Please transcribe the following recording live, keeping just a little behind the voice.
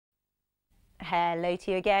Hello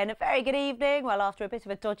to you again. A very good evening. Well, after a bit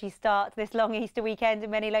of a dodgy start to this long Easter weekend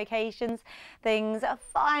in many locations, things are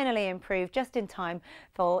finally improved just in time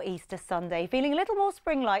for Easter Sunday. Feeling a little more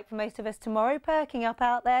spring-like for most of us tomorrow, perking up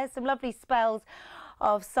out there. Some lovely spells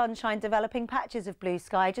of sunshine, developing patches of blue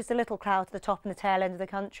sky, just a little cloud to the top and the tail end of the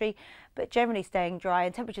country, but generally staying dry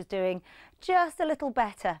and temperatures doing just a little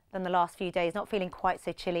better than the last few days, not feeling quite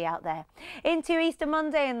so chilly out there. Into Easter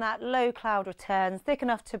Monday, and that low cloud returns, thick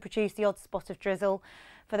enough to produce the odd spot of drizzle.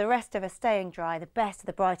 For the rest of us, staying dry, the best of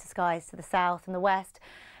the brighter skies to the south and the west.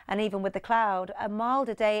 And even with the cloud, a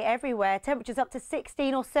milder day everywhere, temperatures up to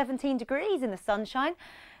 16 or 17 degrees in the sunshine,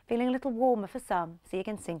 feeling a little warmer for some. See you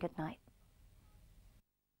again soon. Good night.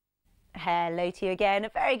 Hello to you again. A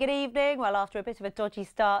very good evening. Well, after a bit of a dodgy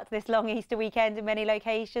start to this long Easter weekend in many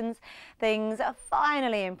locations, things are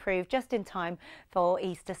finally improved just in time for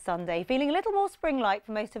Easter Sunday. Feeling a little more spring-like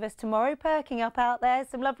for most of us tomorrow, perking up out there.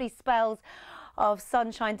 Some lovely spells of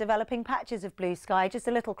sunshine, developing patches of blue sky, just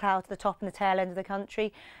a little cloud to the top and the tail end of the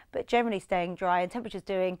country, but generally staying dry and temperatures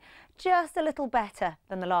doing just a little better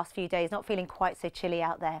than the last few days, not feeling quite so chilly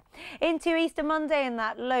out there. Into Easter Monday, and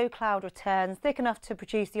that low cloud returns, thick enough to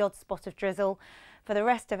produce the odd spot of drizzle. For the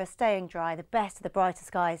rest of us, staying dry, the best of the brighter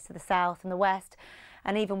skies to the south and the west.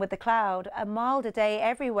 And even with the cloud, a milder day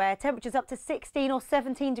everywhere, temperatures up to 16 or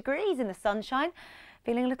 17 degrees in the sunshine,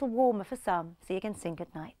 feeling a little warmer for some. See you again soon.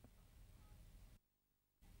 Good night.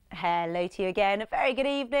 Hello to you again. A very good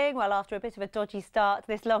evening. Well, after a bit of a dodgy start to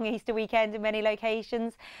this long Easter weekend in many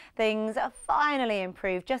locations, things are finally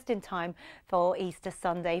improved just in time for Easter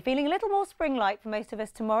Sunday. Feeling a little more spring-like for most of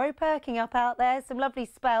us tomorrow, perking up out there. Some lovely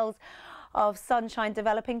spells of sunshine,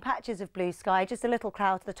 developing patches of blue sky, just a little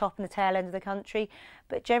cloud to the top and the tail end of the country,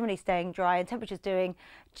 but generally staying dry and temperatures doing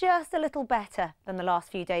just a little better than the last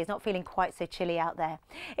few days, not feeling quite so chilly out there.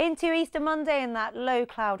 Into Easter Monday, and that low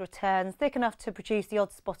cloud returns, thick enough to produce the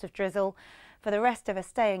odd spot of drizzle. For the rest of us,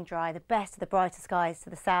 staying dry, the best of the brighter skies to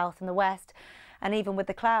the south and the west. And even with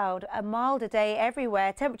the cloud, a milder day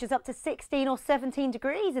everywhere, temperatures up to 16 or 17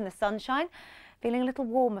 degrees in the sunshine, feeling a little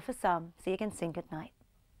warmer for some. See you again soon. Good night.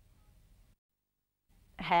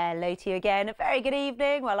 Hello to you again. A very good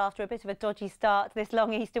evening. Well, after a bit of a dodgy start to this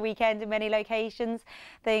long Easter weekend in many locations,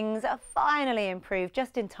 things are finally improved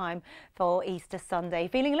just in time for Easter Sunday.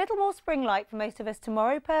 Feeling a little more spring-like for most of us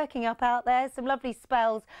tomorrow, perking up out there. Some lovely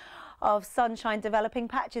spells of sunshine, developing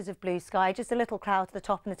patches of blue sky, just a little cloud to the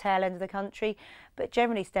top and the tail end of the country, but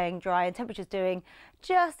generally staying dry and temperatures doing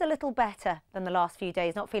just a little better than the last few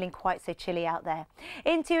days, not feeling quite so chilly out there.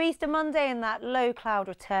 Into Easter Monday, and that low cloud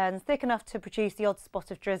returns, thick enough to produce the odd spot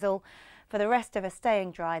of drizzle. For the rest of us,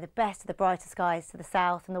 staying dry, the best of the brighter skies to the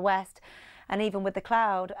south and the west. And even with the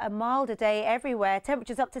cloud, a milder day everywhere,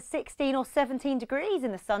 temperatures up to 16 or 17 degrees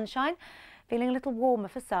in the sunshine, feeling a little warmer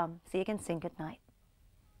for some. See you again soon. Good night.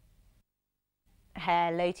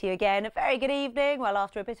 Hello to you again. A very good evening. Well,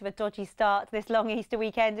 after a bit of a dodgy start to this long Easter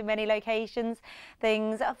weekend in many locations,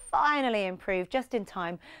 things are finally improved just in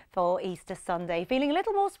time for Easter Sunday. Feeling a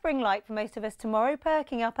little more spring-like for most of us tomorrow,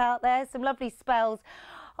 perking up out there. Some lovely spells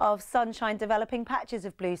of sunshine, developing patches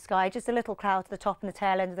of blue sky, just a little cloud to the top and the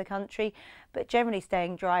tail end of the country, but generally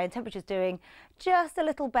staying dry and temperatures doing just a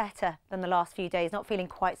little better than the last few days, not feeling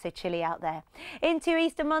quite so chilly out there. Into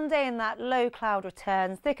Easter Monday, and that low cloud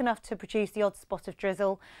returns, thick enough to produce the odd spot of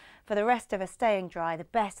drizzle. For the rest of us, staying dry, the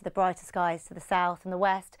best of the brighter skies to the south and the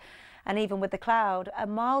west. And even with the cloud, a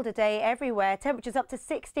milder day everywhere, temperatures up to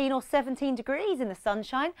 16 or 17 degrees in the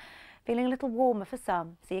sunshine, feeling a little warmer for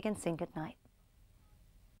some. See you again soon. Good night.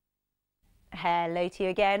 Hello to you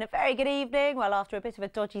again. A very good evening. Well, after a bit of a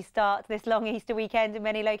dodgy start to this long Easter weekend in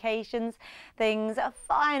many locations, things are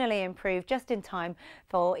finally improved just in time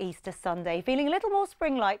for Easter Sunday. Feeling a little more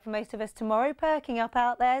spring-like for most of us tomorrow, perking up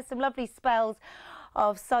out there. Some lovely spells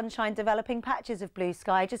of sunshine, developing patches of blue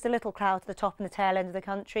sky, just a little cloud to the top and the tail end of the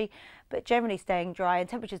country, but generally staying dry and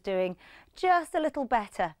temperatures doing just a little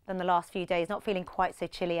better than the last few days, not feeling quite so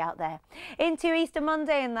chilly out there. Into Easter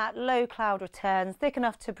Monday, and that low cloud returns, thick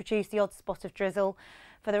enough to produce the odd spot of drizzle.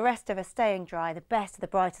 For the rest of us, staying dry, the best of the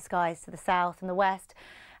brighter skies to the south and the west.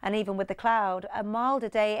 And even with the cloud, a milder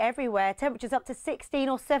day everywhere, temperatures up to 16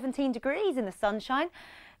 or 17 degrees in the sunshine,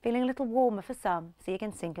 feeling a little warmer for some. See you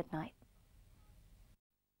again soon. Good night.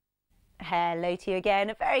 Hello to you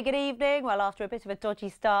again. A very good evening. Well, after a bit of a dodgy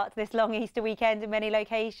start to this long Easter weekend in many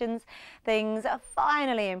locations, things are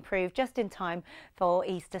finally improved just in time for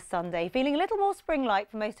Easter Sunday. Feeling a little more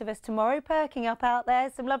spring-like for most of us tomorrow, perking up out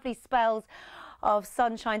there. Some lovely spells of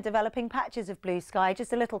sunshine, developing patches of blue sky,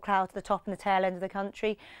 just a little cloud to the top and the tail end of the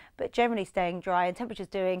country, but generally staying dry and temperatures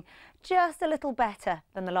doing just a little better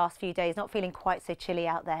than the last few days, not feeling quite so chilly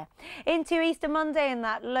out there. Into Easter Monday, and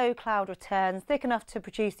that low cloud returns, thick enough to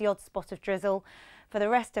produce the odd spot of drizzle. For the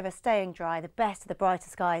rest of us, staying dry, the best of the brighter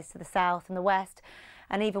skies to the south and the west.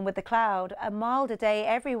 And even with the cloud, a milder day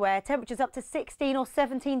everywhere. Temperatures up to 16 or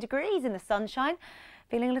 17 degrees in the sunshine.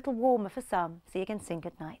 Feeling a little warmer for some. See you again soon.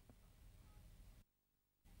 Good night.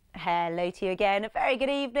 Hello to you again. A very good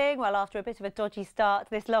evening. Well, after a bit of a dodgy start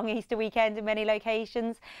to this long Easter weekend in many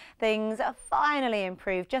locations, things are finally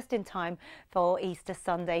improved just in time for Easter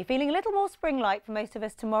Sunday. Feeling a little more spring-like for most of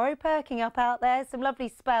us tomorrow, perking up out there. Some lovely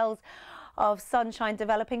spells of sunshine,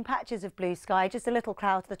 developing patches of blue sky, just a little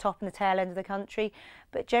cloud to the top and the tail end of the country,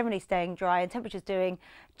 but generally staying dry and temperatures doing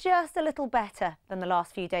just a little better than the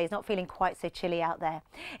last few days, not feeling quite so chilly out there.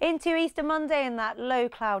 Into Easter Monday, and that low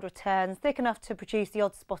cloud returns, thick enough to produce the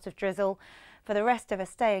odd spot of drizzle. For the rest of us,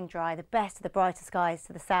 staying dry, the best of the brighter skies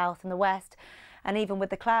to the south and the west. And even with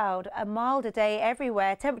the cloud, a milder day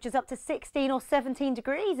everywhere. Temperatures up to 16 or 17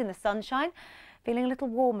 degrees in the sunshine. Feeling a little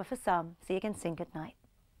warmer for some. See you again soon. Good night.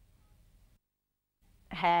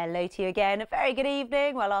 Hello to you again. A very good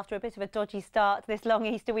evening. Well, after a bit of a dodgy start to this long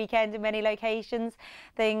Easter weekend in many locations,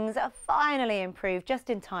 things are finally improved just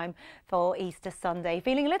in time for Easter Sunday.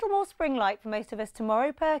 Feeling a little more spring-like for most of us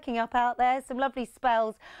tomorrow, perking up out there. Some lovely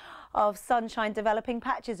spells of sunshine, developing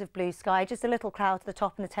patches of blue sky, just a little cloud to the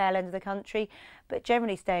top and the tail end of the country, but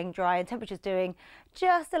generally staying dry and temperatures doing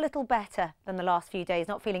just a little better than the last few days,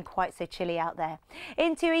 not feeling quite so chilly out there.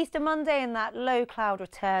 Into Easter Monday, and that low cloud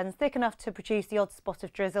returns, thick enough to produce the odd spot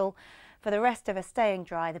of drizzle. For the rest of us, staying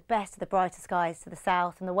dry, the best of the brighter skies to the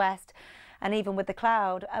south and the west. And even with the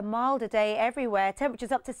cloud, a milder day everywhere.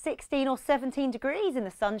 Temperatures up to 16 or 17 degrees in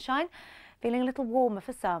the sunshine. Feeling a little warmer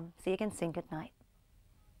for some. See you again soon. Good night.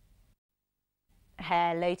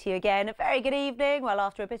 Hello to you again. A very good evening. Well,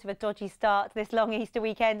 after a bit of a dodgy start to this long Easter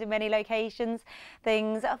weekend in many locations,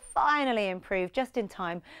 things are finally improved just in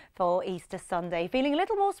time for Easter Sunday. Feeling a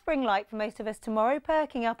little more spring-like for most of us tomorrow,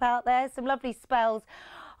 perking up out there. Some lovely spells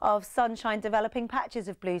of sunshine, developing patches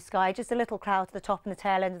of blue sky, just a little cloud to the top and the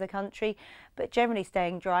tail end of the country, but generally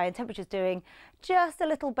staying dry and temperatures doing just a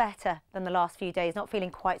little better than the last few days, not feeling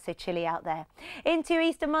quite so chilly out there. Into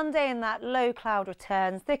Easter Monday, and that low cloud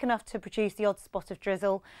returns, thick enough to produce the odd spot of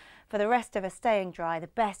drizzle. For the rest of us, staying dry, the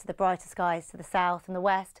best of the brighter skies to the south and the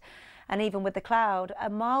west. And even with the cloud, a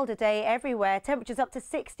milder day everywhere. Temperatures up to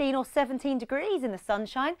 16 or 17 degrees in the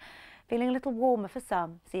sunshine. Feeling a little warmer for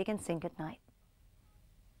some. See you again soon. Good night.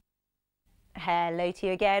 Hello to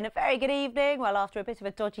you again. A very good evening. Well, after a bit of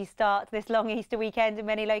a dodgy start to this long Easter weekend in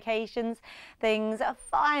many locations, things are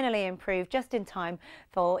finally improved just in time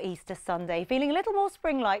for Easter Sunday. Feeling a little more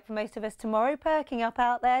spring-like for most of us tomorrow, perking up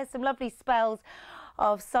out there. Some lovely spells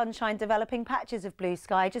of sunshine, developing patches of blue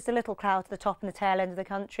sky, just a little cloud to the top and the tail end of the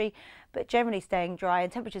country, but generally staying dry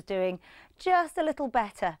and temperatures doing just a little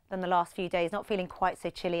better than the last few days, not feeling quite so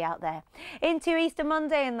chilly out there. Into Easter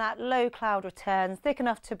Monday, and that low cloud returns, thick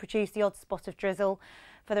enough to produce the odd spot of drizzle.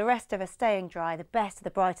 For the rest of us, staying dry, the best of the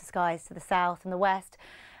brighter skies to the south and the west.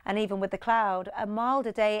 And even with the cloud, a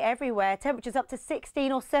milder day everywhere. Temperatures up to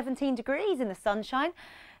 16 or 17 degrees in the sunshine.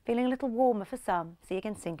 Feeling a little warmer for some. See you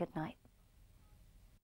again soon. Good night.